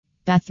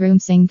Bathroom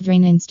sink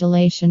drain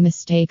installation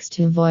mistakes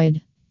to avoid.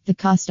 The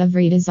cost of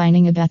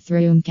redesigning a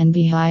bathroom can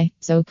be high,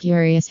 so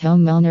curious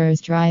homeowners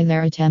try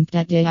their attempt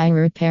at DIY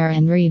repair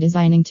and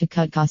redesigning to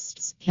cut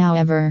costs.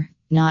 However,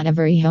 not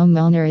every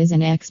homeowner is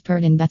an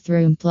expert in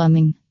bathroom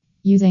plumbing.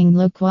 Using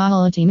low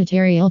quality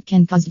material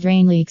can cause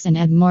drain leaks and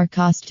add more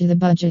cost to the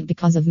budget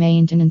because of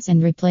maintenance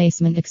and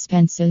replacement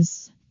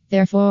expenses.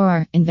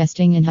 Therefore,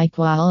 investing in high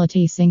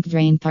quality sink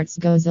drain parts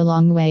goes a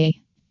long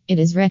way. It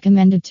is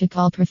recommended to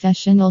call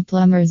professional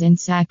plumbers in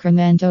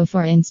Sacramento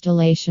for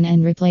installation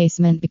and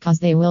replacement because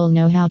they will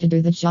know how to do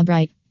the job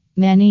right.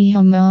 Many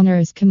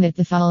homeowners commit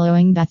the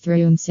following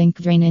bathroom sink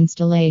drain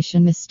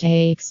installation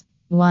mistakes.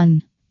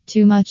 1.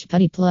 Too much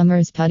putty.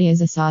 Plumber's putty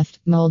is a soft,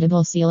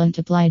 moldable sealant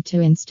applied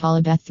to install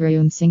a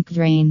bathroom sink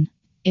drain.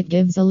 It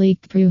gives a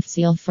leak-proof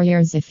seal for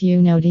years if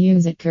you know to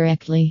use it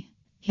correctly.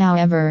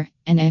 However,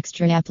 an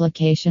extra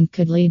application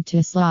could lead to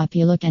a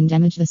sloppy look and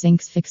damage the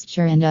sink's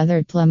fixture and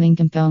other plumbing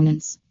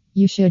components.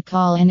 You should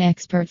call an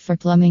expert for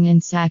plumbing in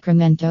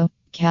Sacramento,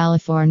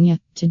 California,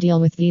 to deal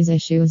with these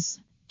issues.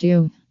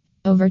 2.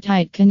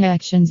 Over-tight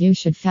connections. You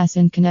should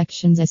fasten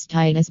connections as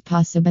tight as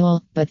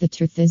possible, but the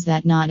truth is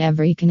that not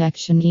every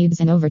connection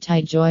needs an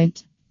over-tight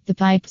joint. The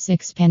pipes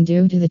expand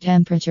due to the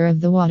temperature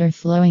of the water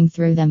flowing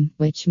through them,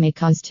 which may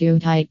cause too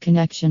tight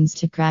connections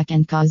to crack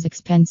and cause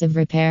expensive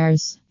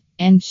repairs.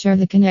 Ensure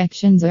the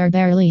connections are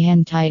barely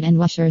hand-tight and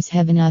washers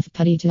have enough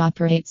putty to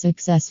operate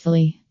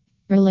successfully.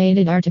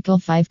 Related article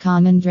 5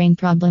 Common drain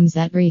problems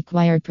that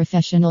require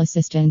professional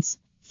assistance.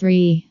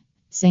 3.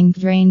 Sink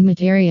drain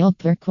material.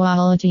 Poor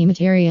quality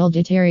material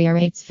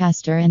deteriorates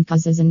faster and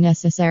causes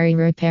unnecessary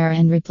repair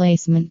and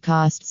replacement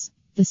costs.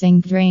 The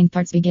sink drain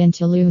parts begin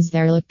to lose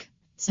their look.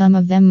 Some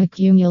of them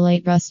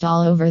accumulate rust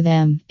all over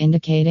them,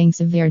 indicating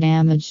severe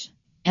damage.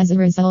 As a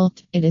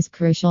result, it is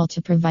crucial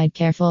to provide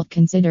careful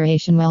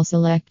consideration while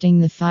selecting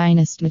the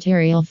finest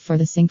material for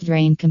the sink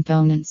drain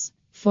components.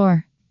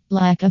 4.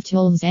 Lack of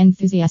tools.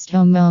 Enthusiast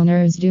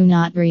homeowners do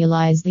not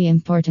realize the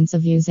importance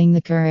of using the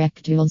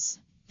correct tools.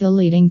 The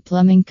leading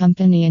plumbing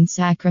company in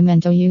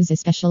Sacramento uses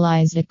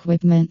specialized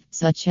equipment,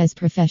 such as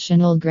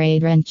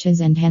professional-grade wrenches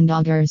and hand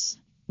augers.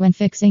 When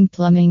fixing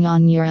plumbing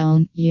on your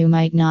own, you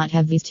might not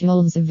have these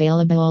tools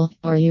available,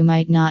 or you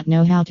might not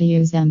know how to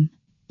use them.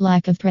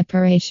 Lack of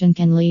preparation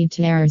can lead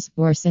to errors,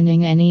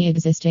 worsening any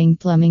existing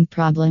plumbing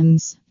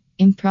problems.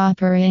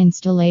 Improper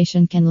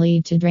installation can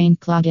lead to drain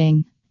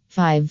clogging.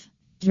 5.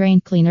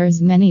 Drain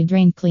cleaners. Many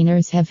drain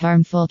cleaners have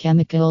harmful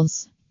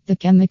chemicals. The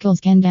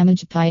chemicals can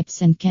damage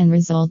pipes and can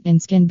result in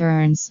skin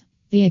burns.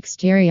 The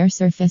exterior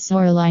surface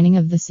or lining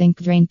of the sink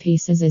drain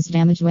pieces is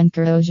damaged when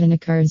corrosion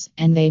occurs,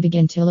 and they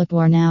begin to look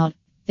worn out.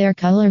 Their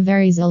color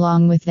varies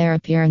along with their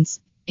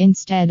appearance.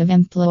 Instead of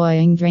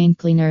employing drain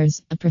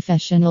cleaners, a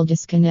professional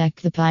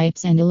disconnects the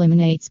pipes and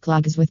eliminates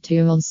clogs with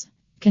tools.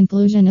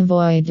 Conclusion: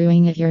 avoid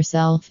doing it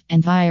yourself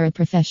and hire a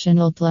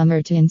professional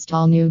plumber to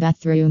install new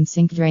bathroom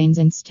sink drains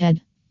instead.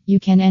 You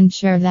can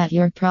ensure that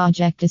your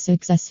project is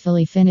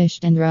successfully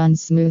finished and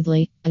runs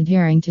smoothly,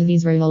 adhering to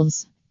these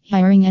rules.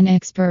 Hiring an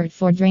expert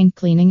for drain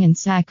cleaning in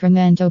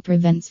Sacramento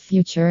prevents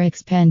future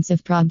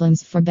expensive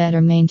problems for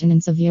better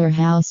maintenance of your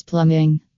house plumbing.